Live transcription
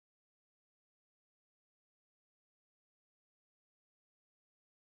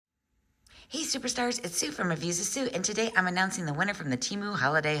Hey superstars, it's Sue from Reviews with Sue, and today I'm announcing the winner from the TEMU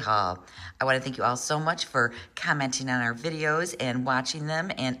Holiday Haul. I want to thank you all so much for commenting on our videos and watching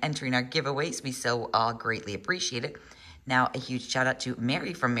them and entering our giveaways. We so all greatly appreciate it. Now, a huge shout out to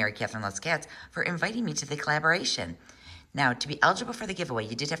Mary from Mary Catherine Loves Cats for inviting me to the collaboration. Now, to be eligible for the giveaway,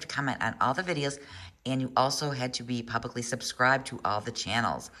 you did have to comment on all the videos, and you also had to be publicly subscribed to all the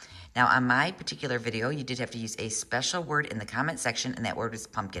channels. Now, on my particular video, you did have to use a special word in the comment section, and that word was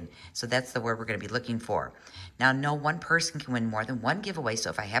pumpkin. So that's the word we're going to be looking for. Now, no one person can win more than one giveaway, so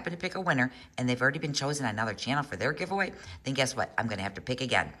if I happen to pick a winner, and they've already been chosen on another channel for their giveaway, then guess what? I'm going to have to pick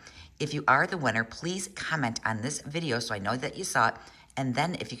again. If you are the winner, please comment on this video so I know that you saw it. And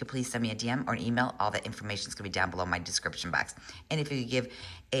then if you could please send me a DM or an email, all that information is going to be down below my description box. And if you could give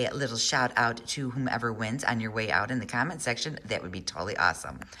a little shout out to whomever wins on your way out in the comment section, that would be totally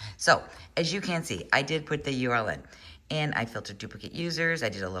awesome. So as you can see, I did put the URL in. And I filtered duplicate users. I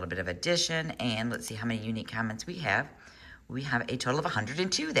did a little bit of addition. And let's see how many unique comments we have. We have a total of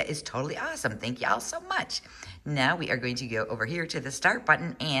 102. That is totally awesome. Thank you all so much. Now we are going to go over here to the start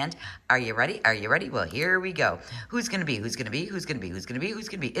button. And are you ready? Are you ready? Well, here we go. Who's going to be? Who's going to be? Who's going to be? Who's going to be? Who's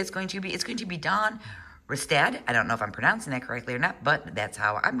going to be? It's going to be Dawn Ristad. I don't know if I'm pronouncing that correctly or not, but that's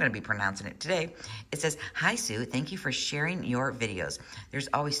how I'm going to be pronouncing it today. It says, "Hi, Sue. Thank you for sharing your videos. There's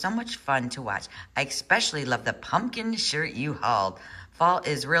always so much fun to watch. I especially love the pumpkin shirt you hauled. Fall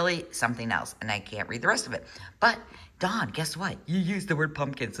is really something else," and I can't read the rest of it. But Dawn, guess what? You used the word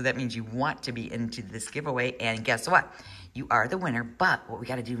pumpkin, so that means you want to be into this giveaway, and guess what? You are the winner, but what we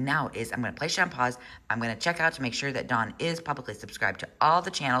got to do now is I'm going to place you on pause. I'm going to check out to make sure that Dawn is publicly subscribed to all the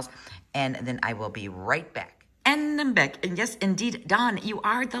channels, and then I will be right back. And I'm back, and yes, indeed, Dawn, you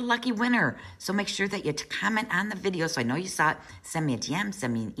are the lucky winner. So make sure that you comment on the video so I know you saw it. Send me a DM,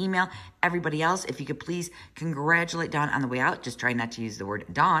 send me an email. Everybody else, if you could please congratulate Dawn on the way out. Just try not to use the word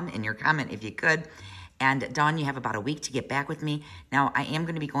Dawn in your comment if you could. And Dawn, you have about a week to get back with me. Now, I am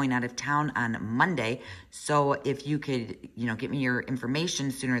going to be going out of town on Monday, so if you could, get me your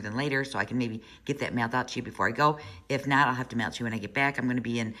information sooner than later so I can maybe get that mailed out to you before I go. If not, I'll have to mail it to you when I get back. I'm going to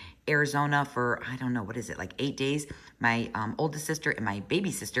be in Arizona for, I don't know, what is it, like 8 days. My oldest sister and my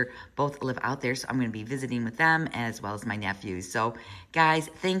baby sister both live out there, so I'm going to be visiting with them as well as my nephews. So, guys,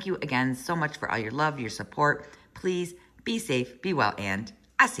 thank you again so much for all your love, your support. Please be safe, be well, and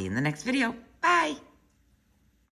I'll see you in the next video. Bye.